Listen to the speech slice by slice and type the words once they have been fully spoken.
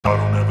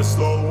never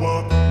slow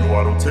up, no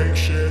I don't take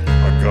shit.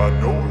 I got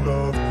no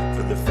love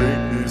for the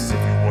fakeness.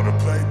 If you wanna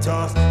play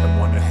tough and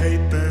wanna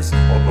hate this,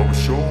 I'll always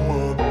show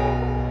up.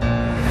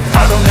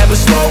 I don't ever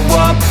slow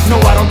up,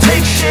 no I don't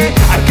take shit.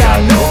 I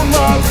got no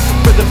love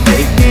for the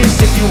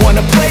fakeness. If you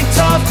wanna play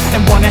tough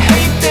and wanna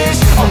hate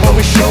this, I'll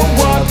always show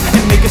up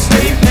and make a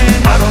statement.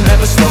 I don't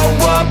ever slow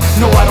up,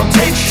 no I don't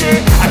take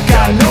shit. I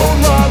got no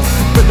love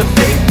for the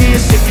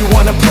fakeness. If you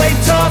wanna play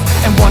tough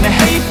and wanna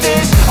hate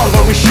this, I'll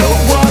always show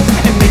up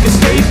and make a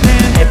statement.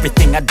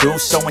 Everything I do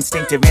so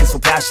instinctive and so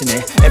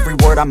passionate. Every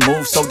word I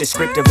move so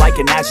descriptive like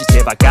an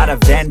adjective. I got a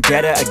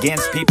vendetta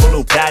against people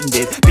who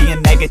patented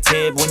being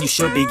negative when you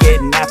should be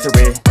getting after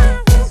it.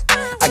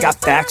 I got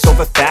facts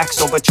over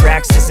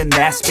tracks, this and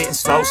that. Spitting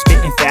slow,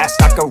 spitting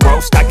fast. I could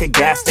roast, I could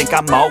gas. Think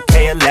I'm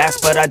okay at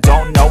last, but I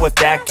don't know if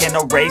that can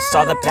erase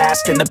all the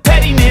past. And the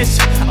pettiness,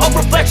 a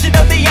reflection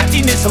of the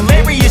emptiness.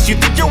 Hilarious, you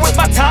think you're worth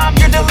my time,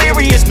 you're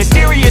delirious.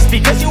 Mysterious,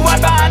 because you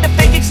hide behind a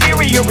fake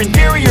exterior.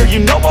 Inferior, you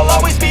know I'll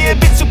always be a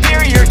bit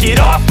superior. Get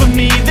off of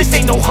me, this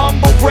ain't no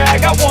humble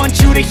brag. I want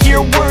you to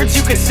hear words,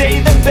 you can say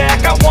them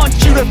back. I want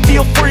you to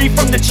feel free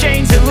from the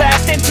chains at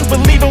last, and to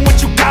believe in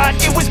what you got,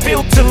 it was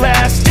built to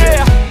last,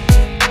 yeah.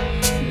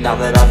 Now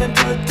that I've been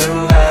put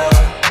through hell,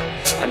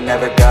 I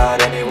never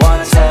got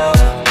anyone's help.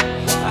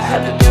 I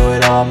had to do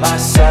it all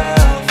myself.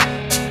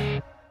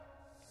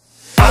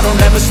 I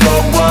don't ever slow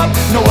up,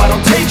 no I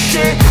don't take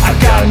shit. I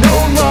got no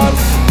love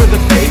for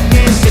the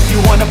fakeness. If you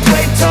wanna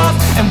play tough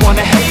and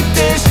wanna hate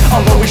this,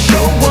 I'll always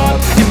show up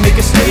and make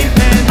a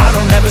statement. I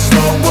don't ever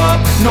slow up,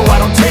 no I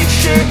don't take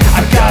shit.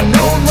 I got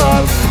no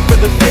love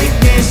for the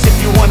fakeness. If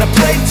you wanna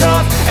play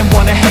tough and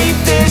wanna hate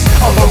this,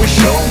 I'll always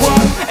show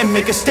up and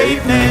make a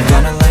statement.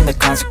 Gonna learn the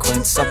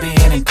consequence of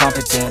being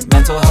incompetent.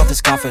 Mental health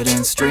is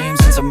confidence, dreams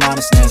and some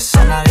modestness.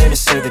 I'm not here to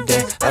save the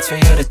day, that's for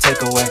you to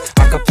take away.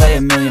 I could play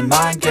a million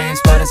mind games,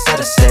 but instead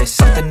I say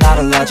something not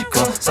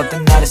illogical,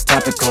 something that is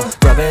topical.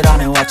 Rub it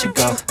on and watch it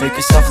go, make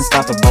yourself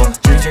unstoppable.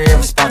 Dreams are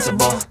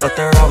irresponsible, but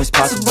they're always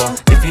possible.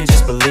 If you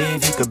just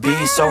believe, you could be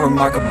so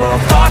remarkable.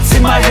 Thoughts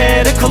in my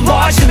head, a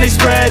collage and they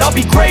spread. I'll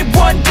be great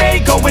one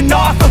day, going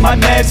off of my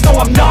meds. No,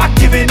 I'm not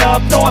giving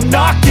up, no, I'm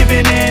not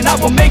giving in. I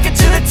will make it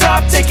to the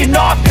top, taking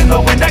off in the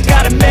wind. I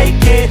gotta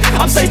make it,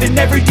 I'm saving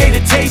every day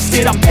to taste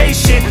it. I'm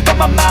patient, but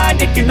my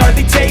mind, it can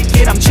hardly take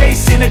it. I'm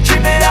chasing a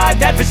dream that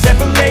I've had for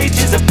several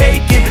ages. A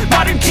vacant,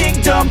 modern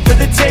kingdom for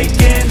the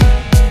taking.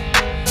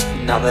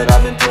 Now that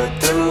I've been put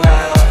through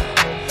hell,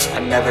 I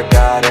never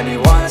got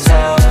anyone's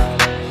help.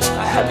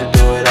 I had to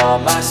do it all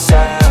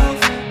myself.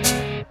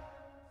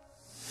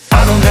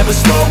 I don't ever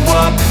slow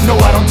up, no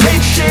I don't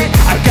take shit.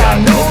 I got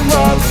no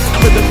love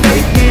for the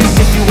fakeness.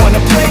 If you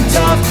wanna play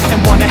tough and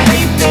wanna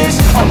hate this,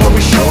 I'll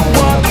always show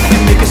up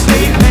and make a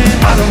statement.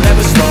 I don't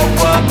ever slow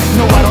up,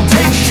 no I don't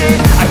take shit.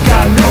 I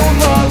got no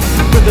love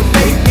for the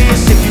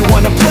fakeness. If you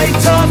wanna play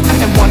tough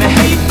and wanna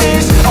hate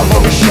this, I'll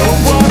always show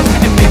up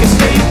and make a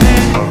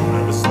statement. I don't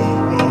ever slow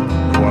up,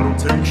 no I don't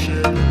take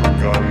shit. I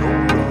got no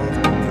love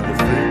for the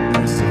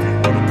fakeness. If you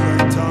wanna play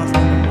tough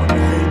and wanna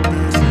hate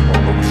this,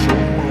 I'll always show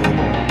up.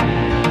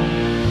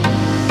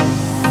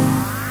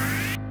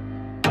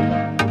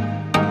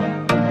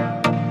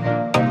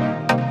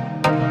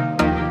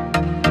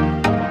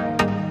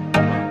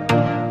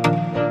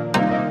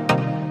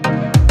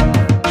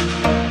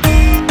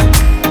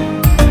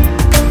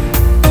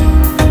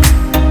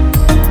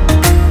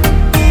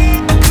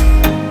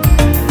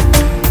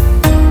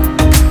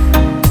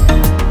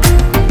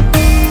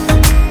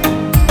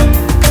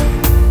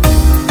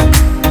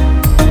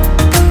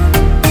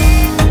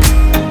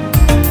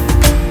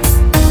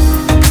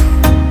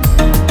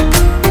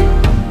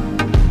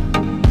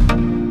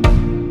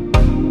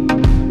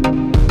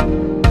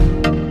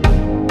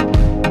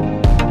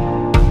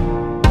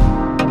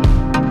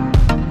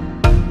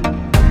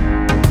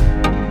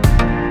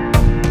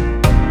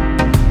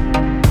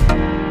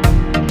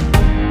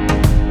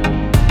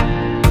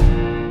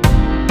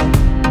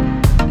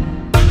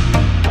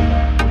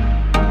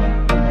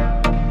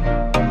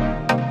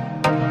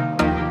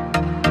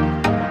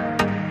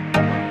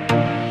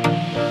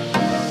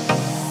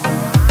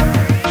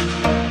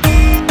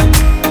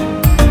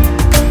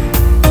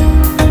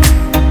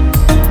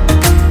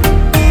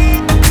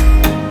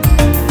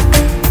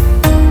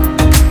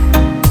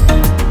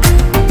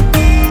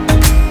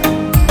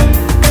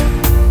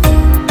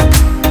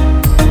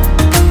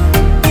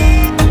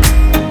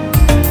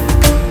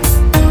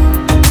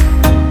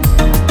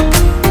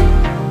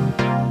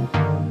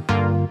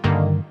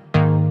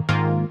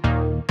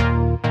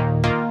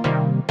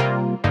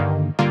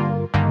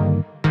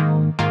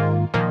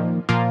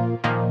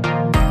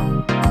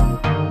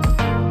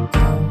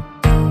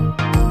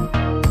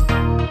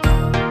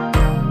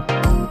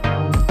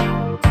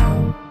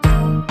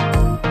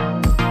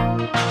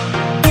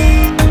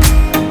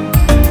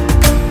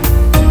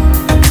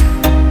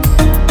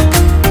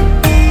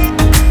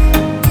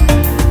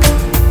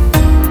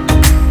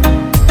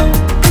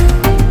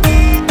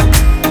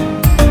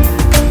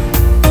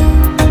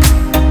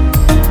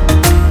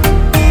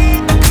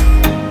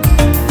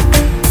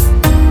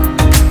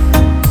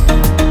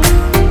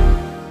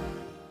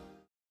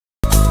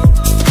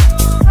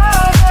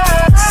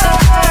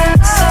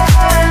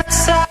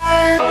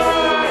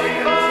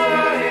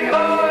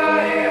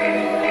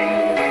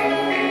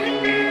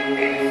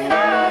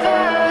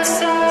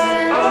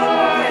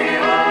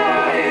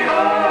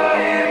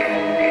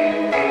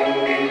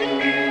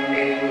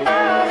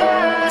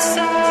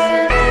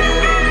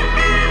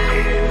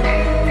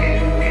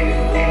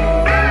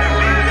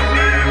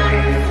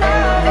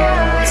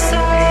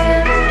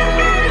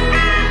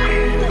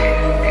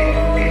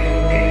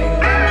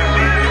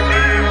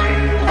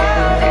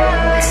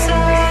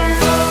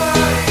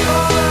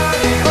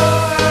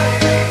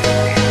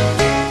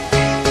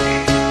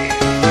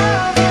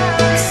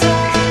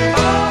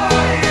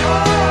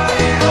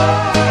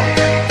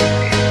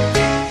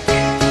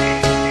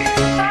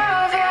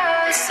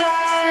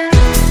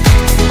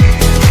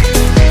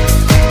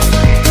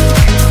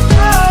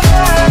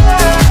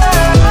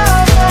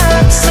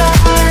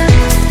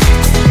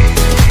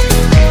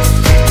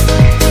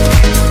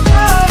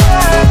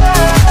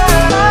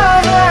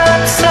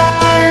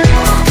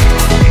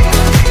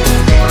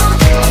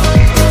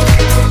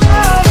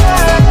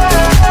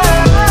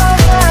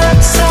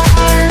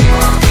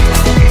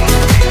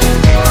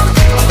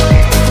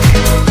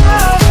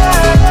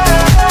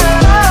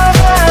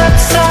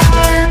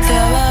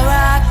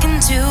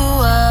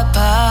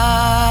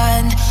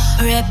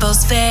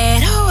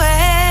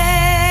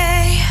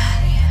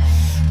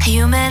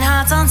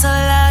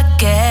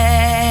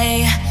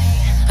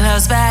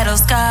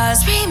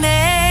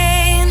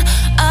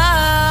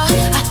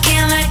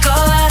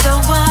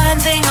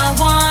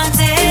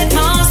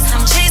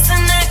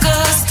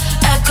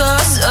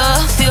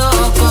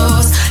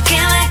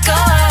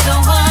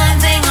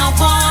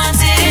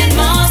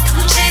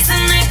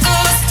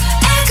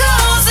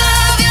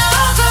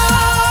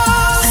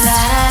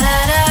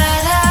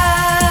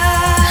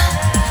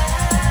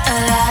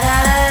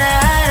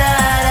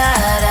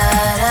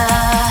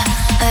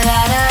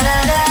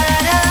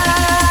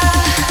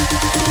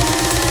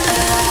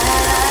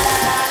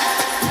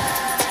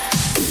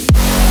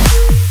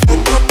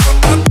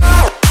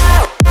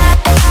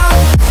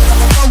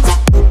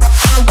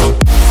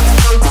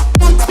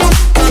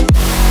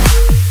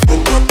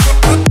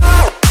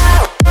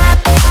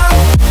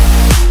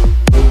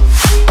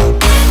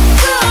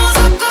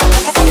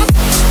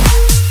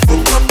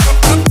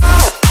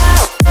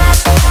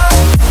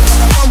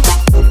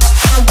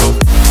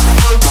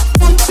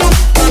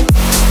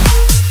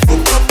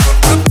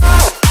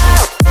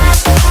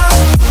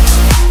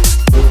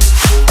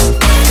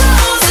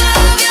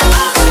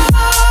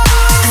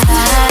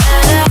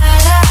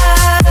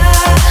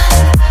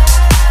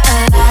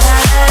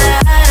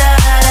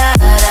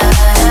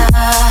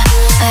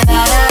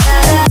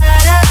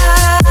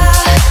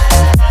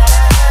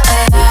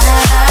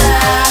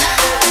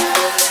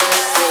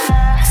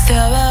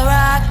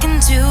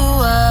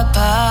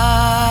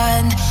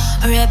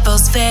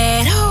 sparkles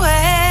fade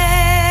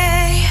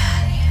away.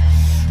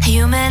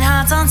 Human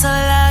hearts aren't so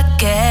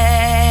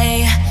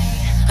lucky.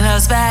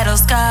 Those battle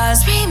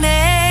scars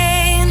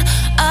remain.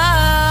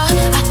 Oh,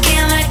 I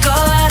can't let go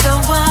of the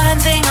one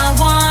thing I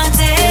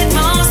wanted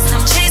most.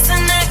 I'm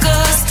chasing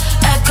echoes,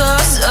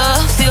 echoes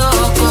of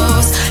your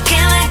ghost.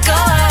 Can't let go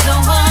of the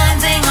one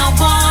thing I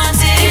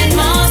wanted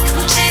most.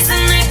 I'm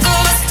chasing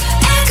echoes,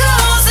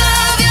 echoes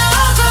of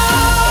your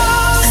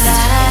ghost. La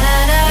da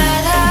da da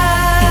da,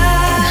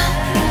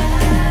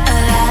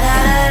 la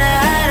da da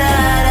da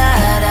da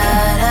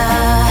da,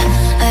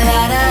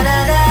 la da da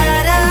da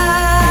da,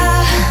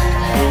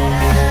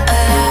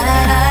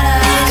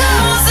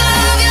 echoes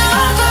of your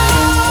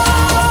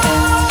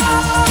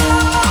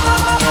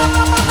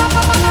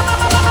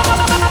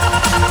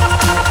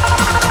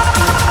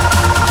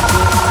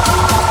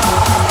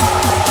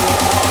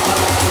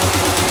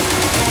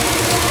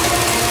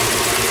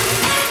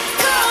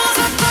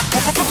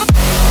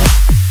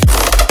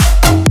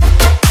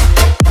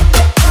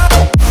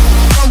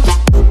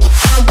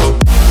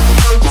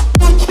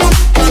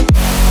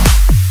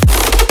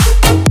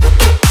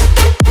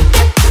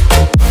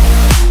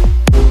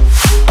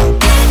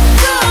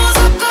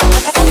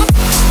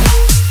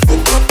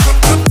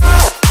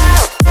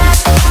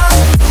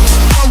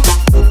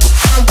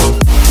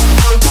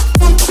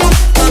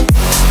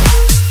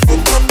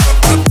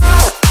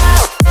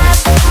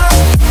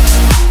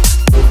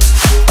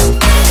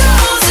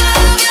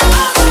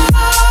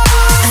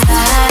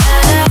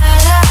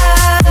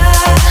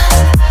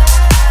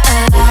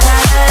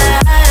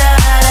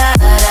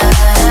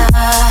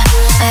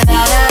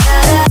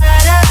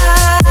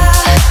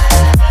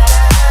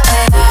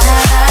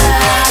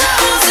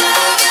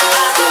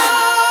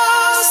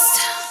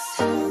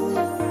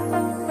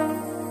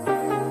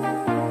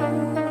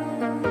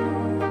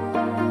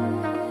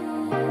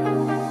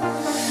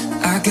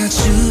I got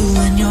you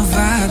and your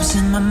vibes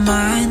in my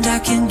mind, I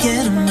can't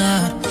get them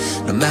out,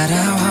 no matter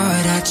how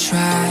hard I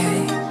try.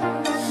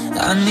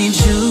 I need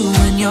you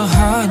and your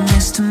heart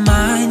next to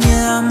mine,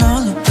 yeah, I'm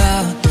all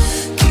about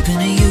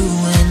keeping it you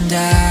and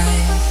I.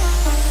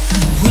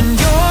 When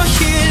you're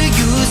here,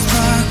 you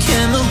spark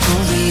chemical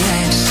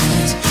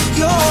reactions.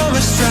 Your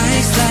aura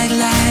strikes like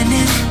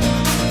lightning.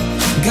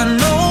 Got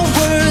no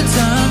words,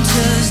 I'm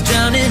just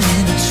drowning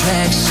in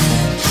attraction.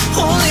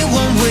 Only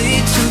one way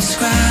to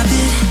describe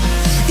it.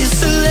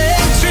 It's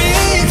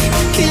electric,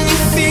 can you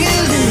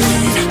feel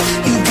it?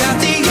 You got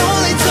the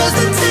only touch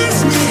that takes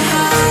me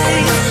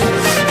high.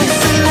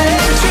 It's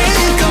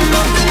electric, I'm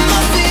up in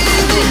my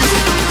feelings.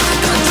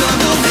 I don't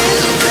know if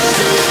it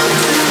doesn't come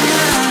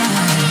tonight.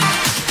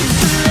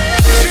 It's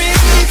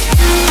electric.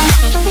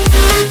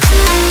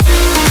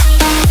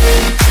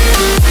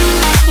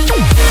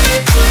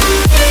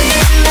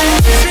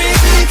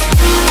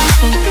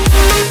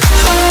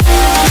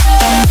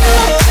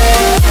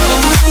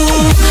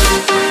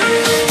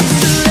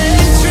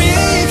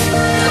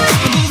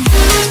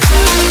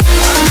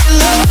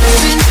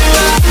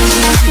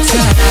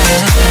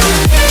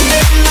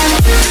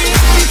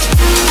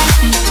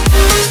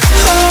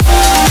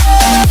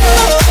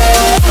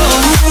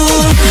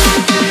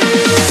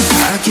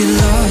 I get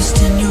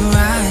lost in your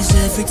eyes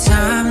every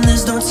time,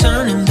 there's no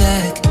turning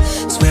back.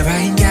 Swear I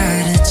ain't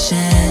got a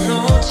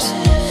chance.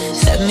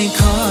 Had me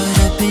caught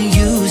up in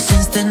you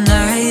since the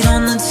night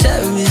on the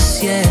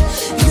terrace, yeah.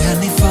 You had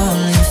me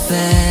falling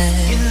fast.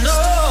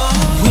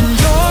 When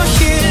you're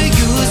here,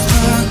 you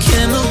spark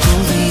chemical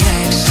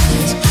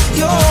reactions.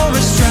 Your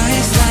aura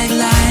strikes like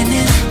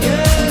lightning.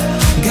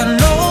 Got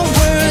no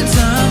words,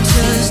 I'm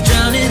just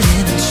drowning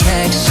in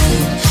attraction.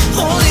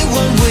 Only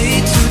one way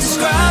to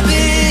describe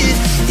it.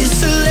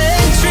 It's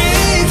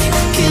electric,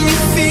 can you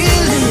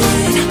feel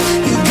it?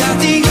 You got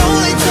the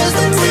only touch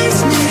that takes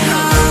me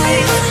high.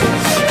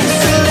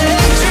 It's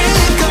electric.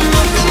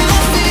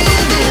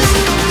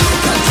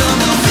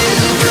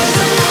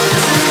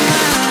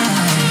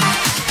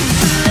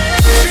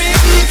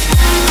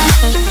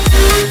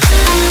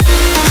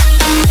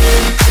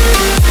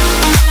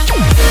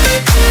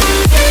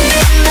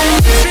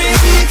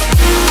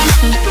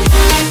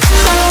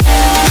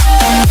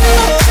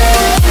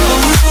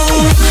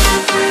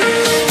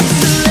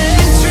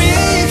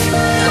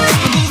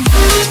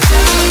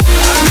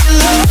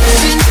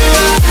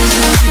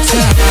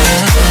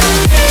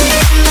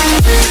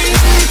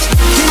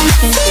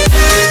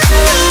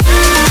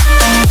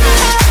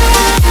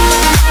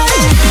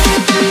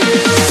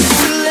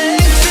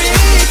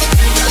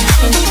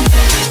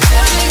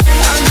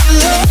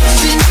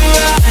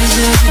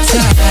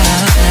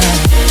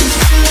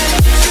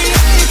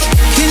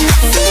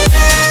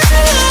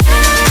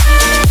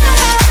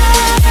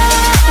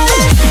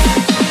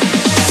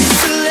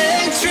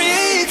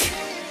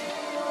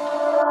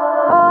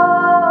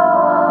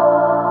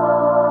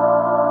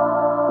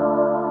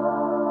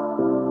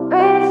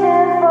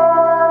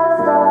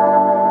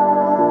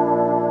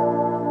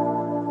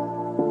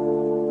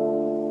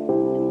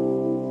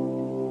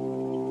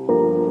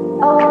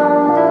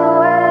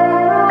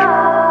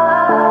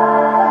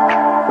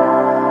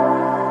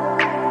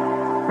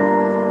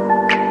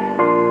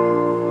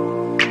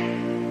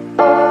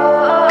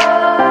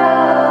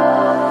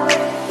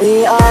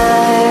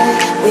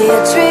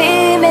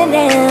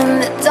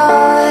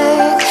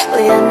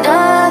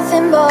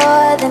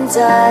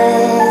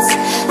 eyes.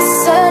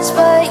 Search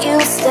but you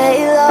stay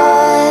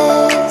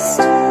lost.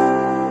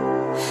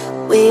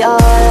 We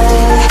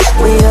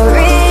are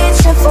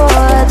reaching for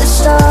the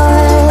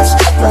stars,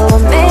 but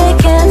we're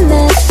making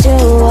this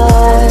too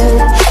hard.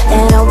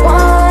 And I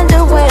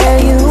wonder where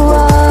you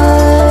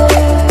are.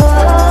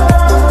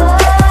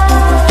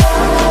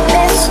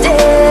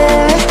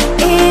 Mysterious,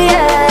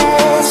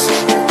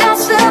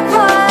 that's the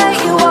part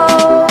you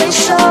always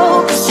show.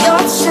 'Cause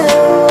you're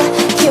too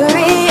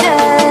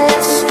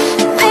curious.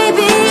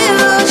 Maybe you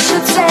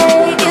should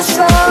take it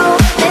slow.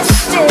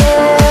 Mysterious,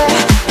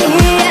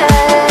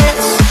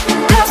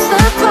 that's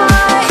the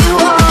part you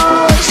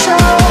always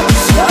show.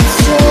 'Cause you're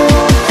too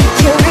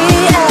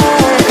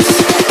curious.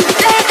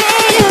 Maybe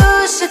you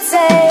should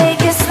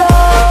take it slow.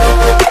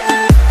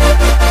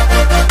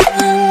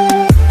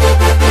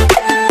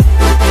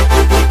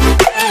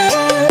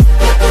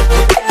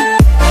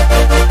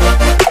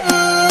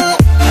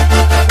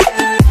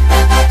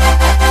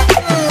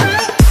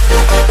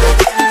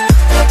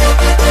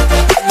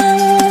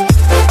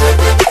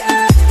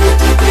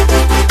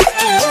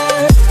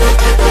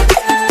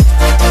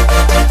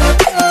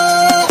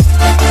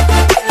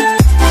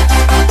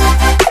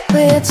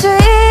 We're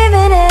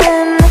dreaming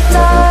in the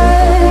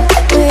dark.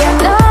 We are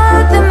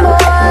nothing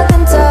more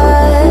than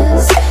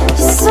dust.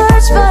 You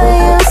search but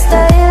you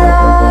stay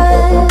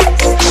lost.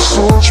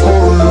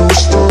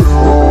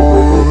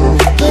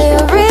 We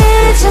are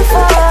reaching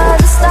for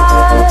the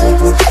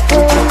stars,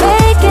 but we're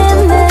making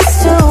this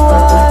too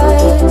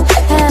hard.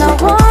 And I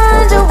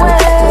wonder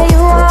where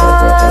you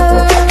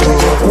are.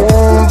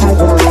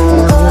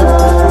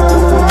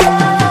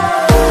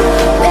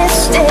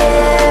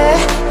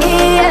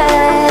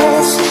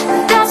 Mysterious,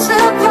 that's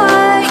the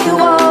part you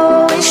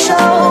always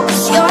show.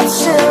 'Cause you're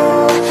too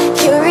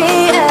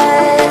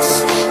curious.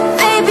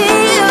 Maybe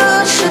you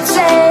should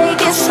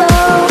take it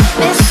slow.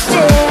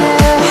 Mysterious,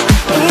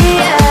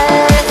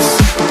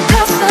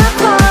 that's the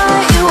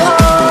part you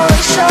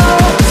always show.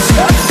 'Cause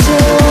you're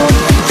too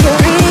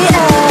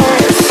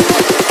curious.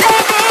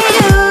 Maybe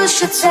you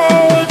should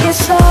take it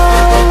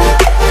slow.